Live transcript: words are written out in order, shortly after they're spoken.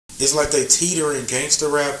It's like they teeter in gangster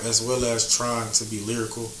rap as well as trying to be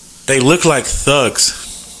lyrical. They look like thugs.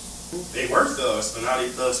 They were thugs, but now they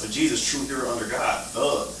thugs for Jesus, true hero under God.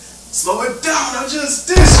 Thug. Slow it down, I just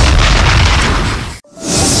did.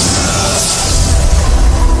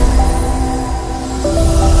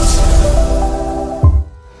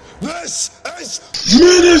 This is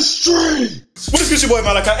ministry. What is good, your boy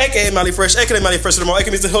Malachi, aka Maliphresh, aka Maliphresh tomorrow,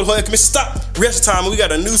 aka Mr. Hood, aka Mr. Stop. Reaction time, and we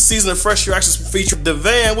got a new season of Phresh Reactions featuring the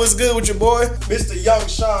van. What's good with your boy? Mr. Young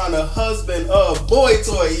Sean, the husband of Boy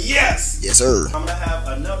Toy. Yes! Yes, sir. I'm gonna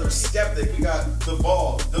have another skeptic. We got the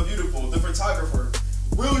ball, the beautiful, the photographer,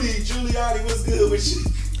 Rudy Giuliani. What's good with you?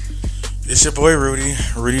 It's your boy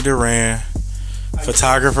Rudy Duran,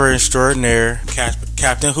 photographer extraordinaire,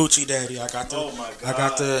 Captain Hoochie Daddy. I got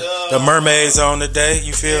the mermaids on today.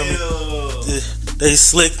 You feel me? They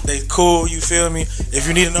slick, they cool. You feel me? If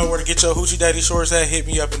you need to know where to get your Hoochie Daddy shorts at, hit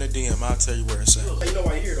me up in the DM. I'll tell you where it's at. You know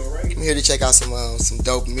why you're here though, right? I'm here to check out some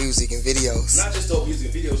dope music and videos. Not just dope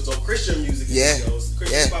music and videos, dope Christian music and videos.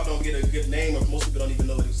 Christian hip hop don't get a good name, or most people don't even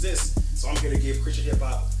know it exists. So I'm here to give Christian hip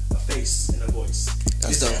hop a face and a voice.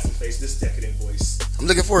 That's dope. This decadent voice. I'm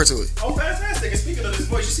looking forward to it. Oh, fantastic. And speaking of this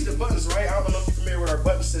voice, you see the buttons, right? I don't know if you're familiar with our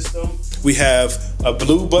button system. We have a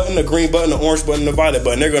blue button, a green button, an orange button, a violet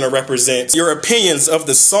button. They're going to represent your opinions of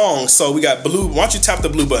the song. So we got blue. Why don't you tap the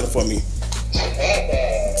blue button for me?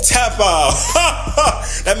 Tap out.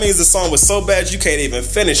 That means the song was so bad you can't even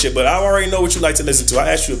finish it. But I already know what you like to listen to.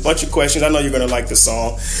 I asked you a bunch of questions. I know you're going to like the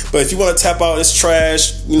song. But if you want to tap out, it's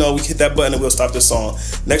trash. You know, we hit that button and we'll stop the song.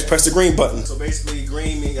 Next, press the green button. So basically,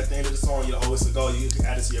 green means at the end of the song, you always the goal. You can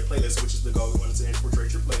add it to your playlist, which is the goal. We wanted to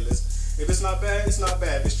infiltrate your playlist. If it's not bad, it's not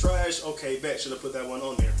bad. If it's trash, okay, bet. Should have put that one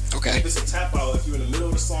on there. Okay. If it's a tap out, if you're in the middle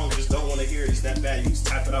of the song and just don't want to hear it, it's that bad, you just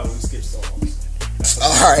tap it out when you skip songs.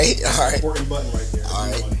 All right. Important button right there.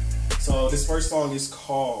 All right. So this first song is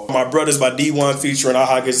called My Bruddas by D1 featuring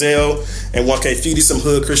Aha Gazelle and 1K Feudy, some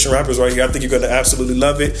hood Christian rappers right here. I think you're going to absolutely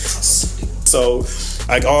love it. So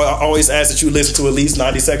I always ask that you listen to at least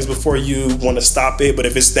 90 seconds before you want to stop it. But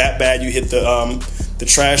if it's that bad, you hit the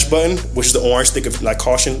trash button, which is the orange. Think of like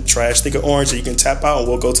caution, trash, think of orange, so you can tap out and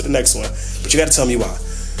we'll go to the next one. But you got to tell me why.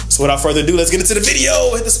 So without further ado, let's get into the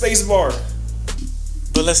video. Hit the space bar.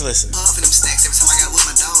 But let's listen.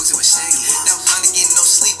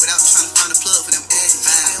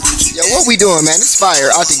 Yo, what we doing, man? It's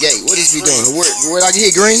fire out the gate. What is we doing? Where I can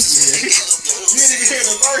hit green? You didn't even hear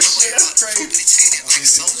the verse shit. That's crazy.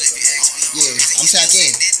 Yeah, I'm tapped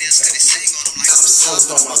in.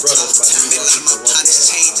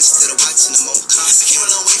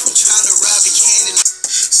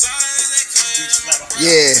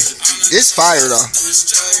 Yeah, this fire though.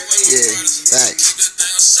 Yeah, facts.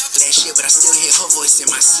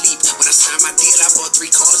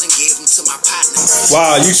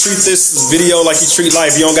 Wow, you treat this video like you treat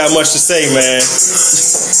life. You don't got much to say, man.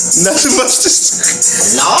 Nothing much to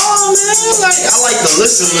say. No, man. Like, I like to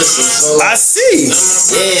listen. So, I see.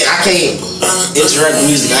 Yeah, I can't interact with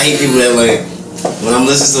music. I hate people that like when I'm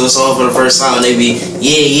listening to a song for the first time, they be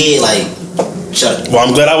like, shut up. Well,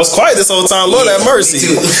 I'm glad I was quiet this whole time. Lord have mercy.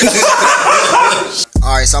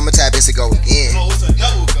 All right, so I'm gonna tap this to go again. Oh, it's a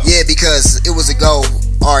double go. Yeah, because it was a go.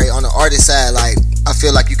 All right, on the artist side, like I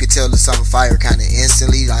feel like you could tell the something fire kind of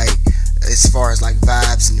instantly, like as far as like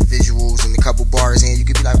vibes and the visuals and a couple bars in, you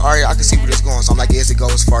could be like, all right, I can see where this going. So I'm like, yeah, it's a go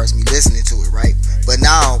as far as me listening to it, right? But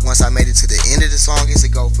now, once I made it to the end of the song, it's a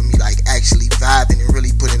go for me like actually vibing and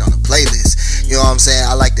really putting it on a playlist. You know what I'm saying?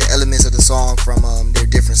 I like the elements of the song from their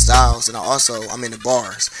different styles, and I'm in the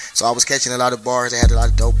bars. So I was catching a lot of bars. They had a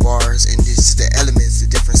lot of dope bars, and just the elements, the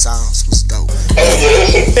different sounds was dope.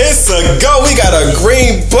 It's a go. We got a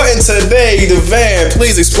green button today. The van,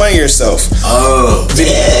 please explain yourself.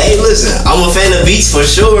 Hey, listen, I'm a fan of beats for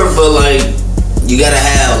sure, but like you gotta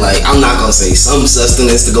have like, I'm not gonna say some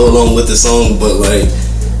sustenance to go along with the song, but like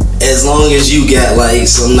as long as you got like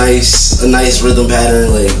a nice rhythm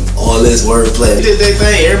pattern, like all this wordplay, they did their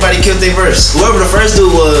thing. Everybody killed their verse. Whoever the first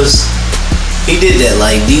dude was, he did that.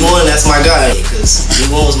 Like D1, that's my guy, because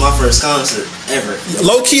D1 was my first concert ever.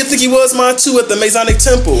 Low key, I think he was mine too at the Masonic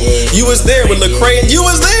Temple. Yeah, you was there with Lecrae. You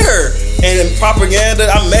was there. And in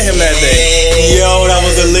Propaganda, I met him that day. Yo, that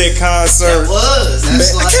was a lit concert. That was.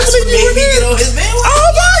 I can't believe you were there. On his man. Oh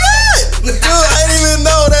my god! Dude, I didn't even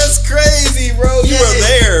know. That's crazy, bro. You were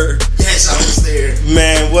there. Yes, I was there.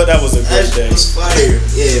 Man, that was a great day. That was fire.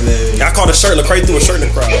 Yeah, man. I caught a shirt. Lecrae threw a shirt in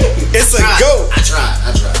the crowd. It's a go. I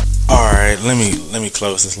tried. All right, let me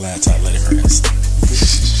close this laptop. Let it rest.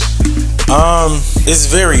 It's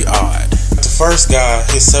very odd. The first guy,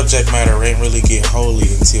 his subject matter ain't really get holy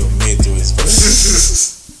until mid through his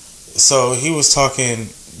verse. So he was talking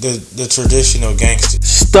the traditional gangster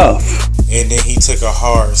stuff. And then he took a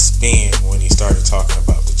hard spin when he started talking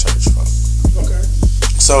about the church folk. Okay.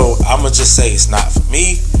 So I'ma just say it's not for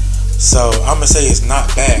me. So I'ma say it's not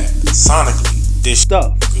bad. Sonically, this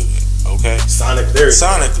stuff good. Okay. Sonically,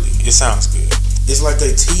 it sounds good. It's like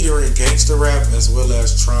they teeter in gangster rap as well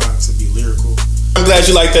as trying to be lyrical. I'm glad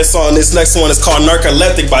you like that song. This next one is called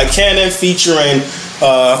Narcoleptic by Canon, featuring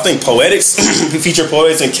I think Poetics. He featured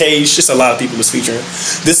Poetics and Cage. Just a lot of people was featuring.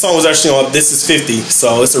 This song was actually on This Is 50,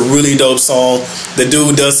 so it's a really dope song. The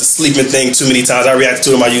dude does the sleeping thing too many times. I reacted to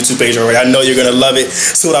it on my YouTube page already. I know you're gonna love it.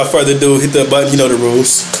 So without further ado, hit the button. You know the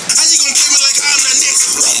rules.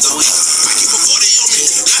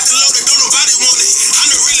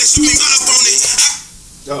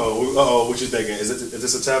 Oh, what you thinking? Is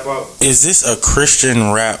this a tap out? Is this a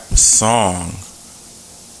Christian rap song,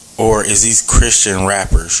 or is these Christian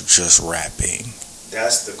rappers just rapping?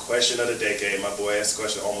 That's the question of the decade, my boy. That's the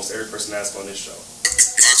question almost every person asks on this show.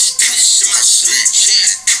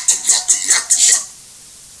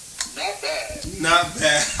 Not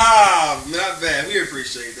bad. Not bad. We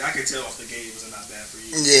appreciate that. I can tell off the gate it was not bad for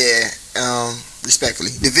you. Yeah,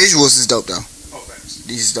 respectfully. The visuals is dope though. Oh, thanks.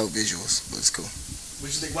 These dope visuals, but it's cool. What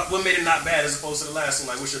you think? What made it not bad as opposed to the last one?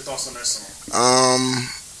 Like, what's your thoughts on that song?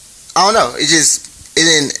 I don't know. It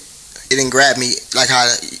didn't grab me like how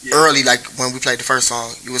early, like when we played the first song,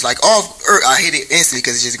 it was like, I hit it instantly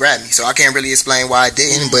because it just grabbed me. So I can't really explain why it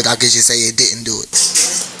didn't, but I could just say it didn't do it.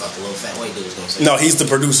 Thought the little fat white dude was gonna say. No, he's the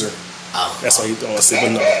producer. Oh, that's why he don't want to say,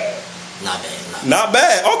 but no. Not bad. Not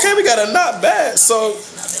bad. Okay, we got a not bad. So,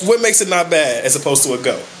 what makes it not bad as opposed to a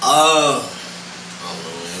go? I don't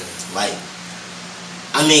know, man. Like,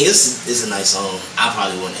 I mean, it's a nice song. I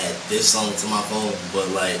probably wouldn't add this song to my phone, but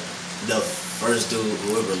like the first dude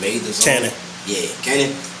whoever made the song, Canon. Yeah,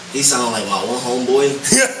 Canon. He sounded like my one homeboy.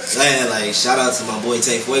 Man, like shout out to my boy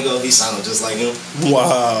Tay Fuego. He sounded just like him.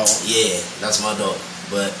 Wow. Yeah, that's my dog.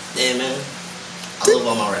 But yeah, man, I love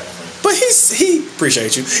all my rapping friends. But he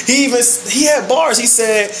appreciate you. He had bars. He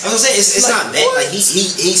said, I was gonna say it's like, not bad. What? Like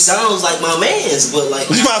he sounds like my man's, but like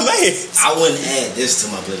my man. I wouldn't add this to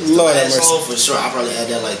my playlist. Lord that song for sure. I probably add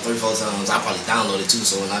that like 3-4 times. I probably download it too.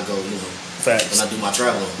 So when I go, Facts. when I do my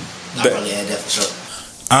traveling, I probably add that for sure.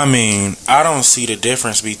 I mean, I don't see the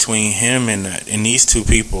difference between him and these two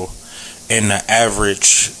people and the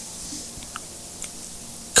average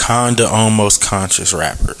kinda almost conscious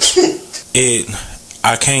rappers.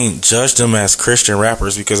 I can't judge them as Christian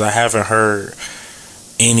rappers because I haven't heard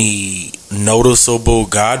any noticeable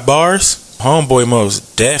God bars. Homeboy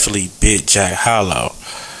most definitely bit Jack Hollow.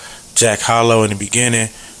 Jack Hollow in the beginning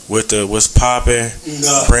with the what's poppin',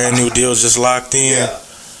 brand new deals just locked in. Yeah.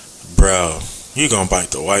 Bro, you gonna bite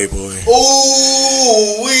the white boy.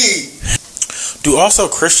 Ooh wee. Do also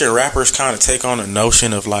Christian rappers kind of take on a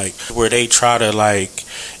notion of like where they try to like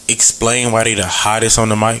explain why they the hottest on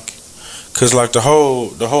the mic? Cause like the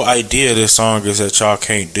whole idea of this song is that y'all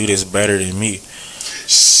can't do this better than me.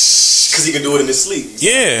 Cause he can do it in his sleep.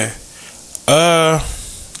 Yeah.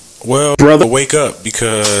 Well, brother, wake up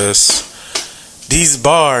because these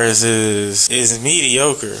bars is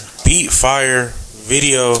mediocre. Beat fire,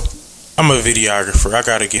 video. I'm a videographer. I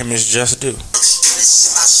gotta give him his just due.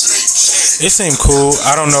 It seemed cool.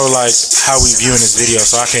 I don't know like how we viewing this video,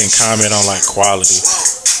 so I can't comment on like quality.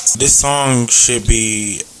 This song should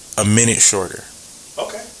be a minute shorter.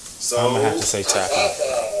 Okay. So I'm gonna have to say tap out.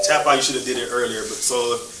 Tap out, you should have did it earlier, but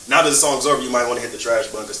so now that the song's over, you might want to hit the trash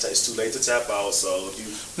button because it's too late to tap out. So if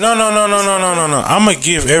you No. I'm gonna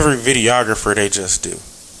give every videographer they just do.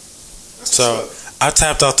 So I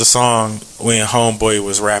tapped out the song when Homeboy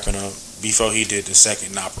was wrapping up before he did the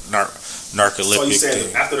second narcoleptic so you said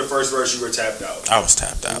thing. After the first verse, you were tapped out. I was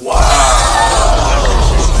tapped out. Wow.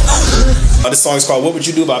 This song is called "What Would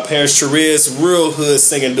You Do" by Parris Chariz. Real hood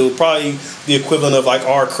singing dude, probably the equivalent of like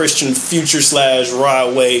our Christian Future /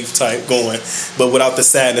 Ride Wave type going, but without the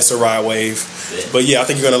sadness of Ride Wave. Yeah. But yeah, I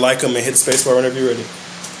think you're gonna like him and hit the space bar whenever you're ready.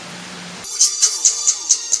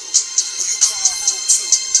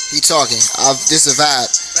 He talking. This is a vibe.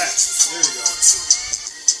 There you go.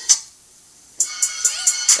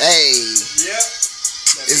 Hey. Yep.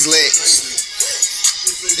 It's lit.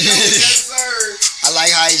 Yes, sir. I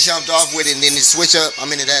like how he jumped off with it and then the switch up.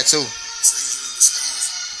 I'm into that too. There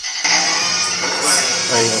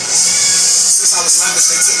you go. Since I was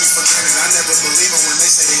lavish, they took me for granted. I never believe them when they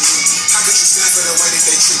say they need me. How could you stand for the way that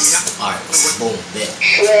they treat me? Alright, boom, bet.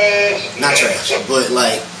 Not trash, but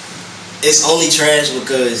like, it's only trash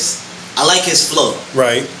because I like his flow.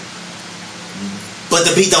 Right. But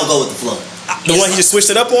the beat don't go with the flow. The one he just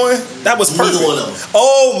switched it up on? That was perfect. Neither one of them.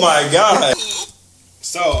 Oh my God.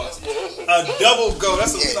 So a double go.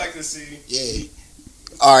 That's what we like to see. Yeah.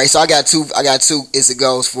 All right, so I got two. It's a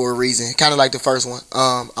goes for a reason. Kind of like the first one.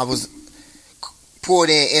 I was pulled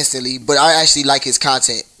in instantly, but I actually like his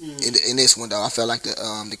content in this one though. I felt like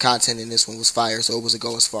the content in this one was fire, so it was a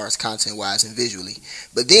go as far as content wise and visually.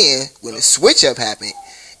 But then when the switch up happened,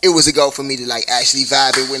 it was a go for me to like actually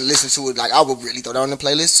vibe it and listen to it. Like I would really throw that on the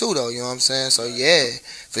playlist too though. You know what I'm saying? So yeah,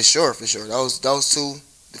 for sure. Those two,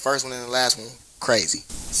 the first one and the last one, crazy.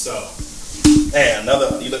 So. And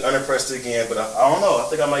you look unimpressed again, but I don't know. I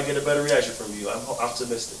think I might get a better reaction from you. I'm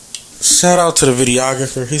optimistic. Shout out to the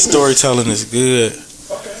videographer. His storytelling is good.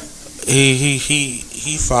 Okay.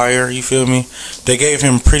 He fire. You feel me? They gave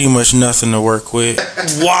him pretty much nothing to work with.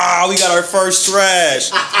 Wow, we got our first trash.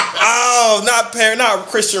 Oh, not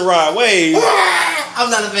Christian Rod Wave. I'm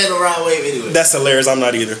not a fan of Rod Wave anyway. That's hilarious. I'm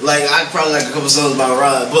not either. Like I probably like a couple songs about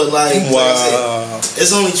Rod, but like, wow,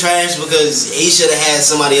 it's only trash because he should have had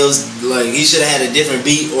somebody else. Like he should have had a different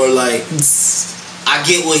beat, or like I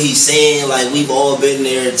get what he's saying. Like we've all been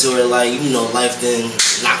there to where like life then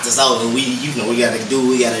knocked us out, and we gotta do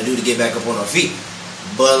what we gotta do to get back up on our feet.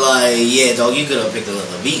 But like yeah, dog, you could have picked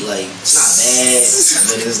another beat. Like it's not bad,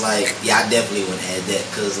 but it's like yeah, I definitely would add that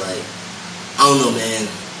because like I don't know, man.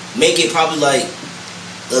 Make it probably like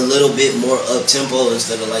a little bit more up tempo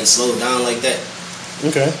instead of like slow down like that.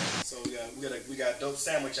 Okay. So we got dope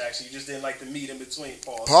sandwich action. You just didn't like the meat in between.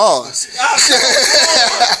 Pause.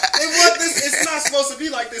 It's not supposed to be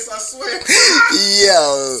like this. I swear.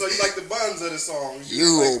 Yo. So you like the buns of the song?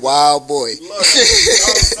 You a wild boy.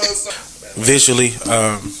 Visually,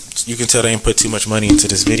 you can tell they ain't put too much money into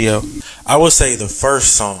this video. I would say the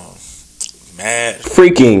first song, mad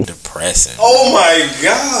freaking depressing. Oh my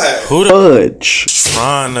god. Who the fudge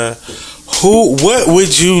trying to? What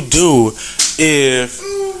would you do if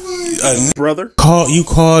a brother called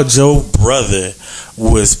your brother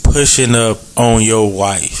was pushing up on your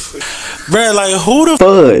wife? Bruh, like who the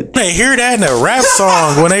fudge? They hear that in a rap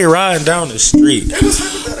song when they riding down the street.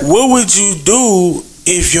 What would you do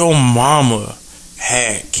if your mama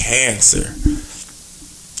had cancer?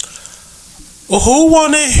 Well, who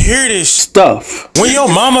want to hear this stuff? When your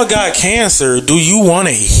mama got cancer, do you want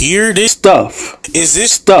to hear this stuff? Is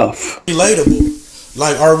this stuff relatable?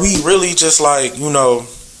 Like, are we really just like,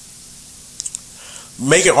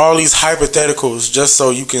 making all these hypotheticals just so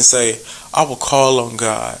you can say, I will call on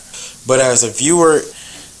God? But as a viewer,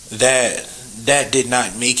 that did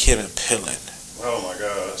not make him appealing. Oh my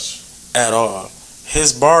gosh. At all.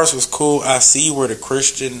 His bars was cool. I see where the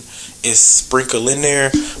Christian is sprinkled in there,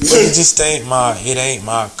 but it just ain't my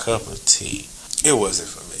cup of tea. It wasn't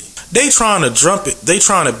for me. They trying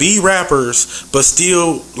to be rappers, but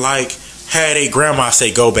still like had a grandma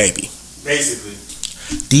say "Go baby." Basically,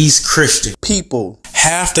 these Christian people,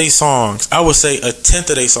 half their songs, I would say a tenth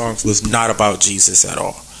of their songs was not about Jesus at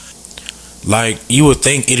all. Like you would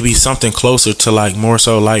think it'd be something closer to like more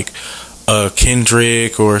so like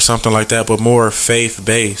Kendrick or something like that, but more faith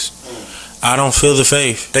based. I don't feel the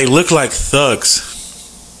faith. They look like thugs.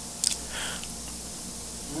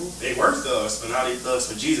 They were thugs, but now they thugs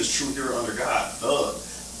for Jesus, true hero under God. Thug.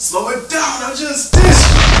 Slow it down. I just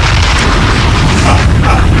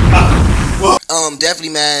definitely,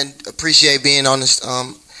 man. Appreciate being on this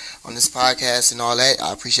podcast and all that.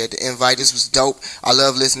 I appreciate the invite. This was dope. I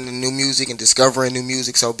love listening to new music and discovering new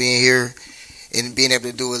music. So being here and being able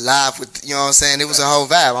to do it live with, you know what I'm saying, it was a whole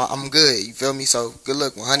vibe. I'm good, you feel me? So good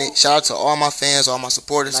luck, 100. Shout out to all my fans, all my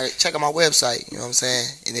supporters. Like, check out my website, you know what I'm saying?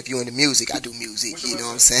 And if you're into music, I do music, you know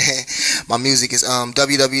what I'm saying? My music is my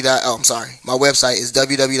website is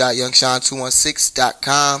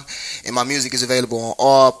www.youngsean216.com, and my music is available on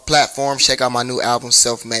all platforms. Check out my new album,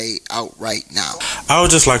 Self-Made, out right now. I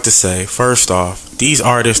would just like to say, first off, these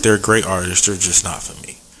artists, they're great artists, they're just not for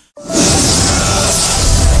me.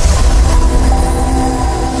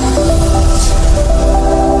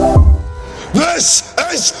 This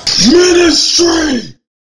is ministry.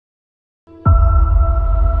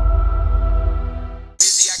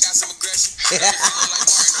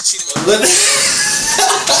 What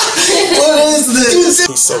is this?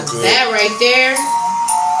 He's so good. That right there.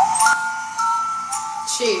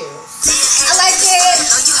 Chill. I like it.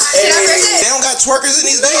 They don't got twerkers in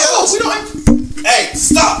these videos. We don't. Hey,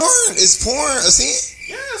 stop. Porn is porn a sin?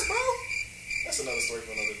 Yes, bro. That's another story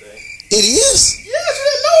for another day. It is.